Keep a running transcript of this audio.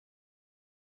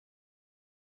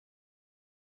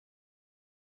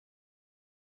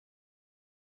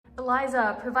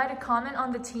Eliza, provide a comment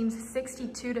on the team's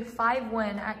 62-5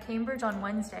 win at Cambridge on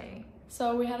Wednesday.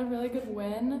 So we had a really good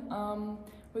win.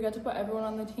 We got to put everyone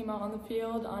on the team out on the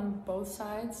field on both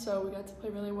sides, so we got to play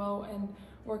really well and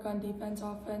work on defense,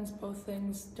 offense, both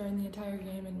things during the entire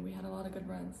game, and we had a lot of good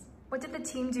runs. What did the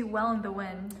team do well in the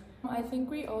win? I think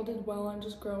we all did well on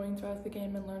just growing throughout the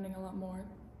game and learning a lot more.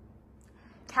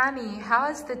 Cami, how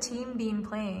has the team been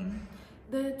playing?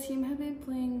 The team have been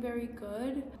playing very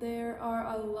good. There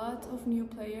are a lot of new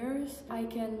players. I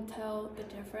can tell the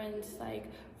difference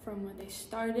from when they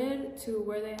started to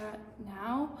where they are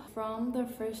now. From the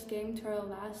first game to our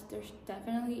last, there's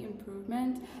definitely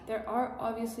improvement. There are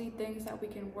obviously things that we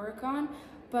can work on,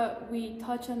 but we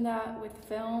touch on that with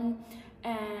film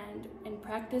and in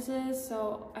practices,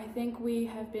 so I think we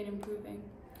have been improving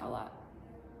a lot.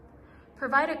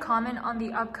 Provide a comment on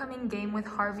the upcoming game with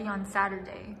Harvey on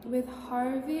Saturday. With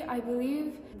Harvey, I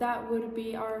believe that would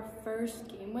be our first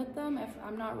game with them, if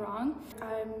I'm not wrong.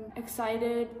 I'm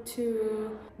excited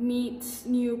to meet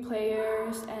new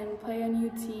players and play a new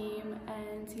team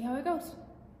and see how it goes.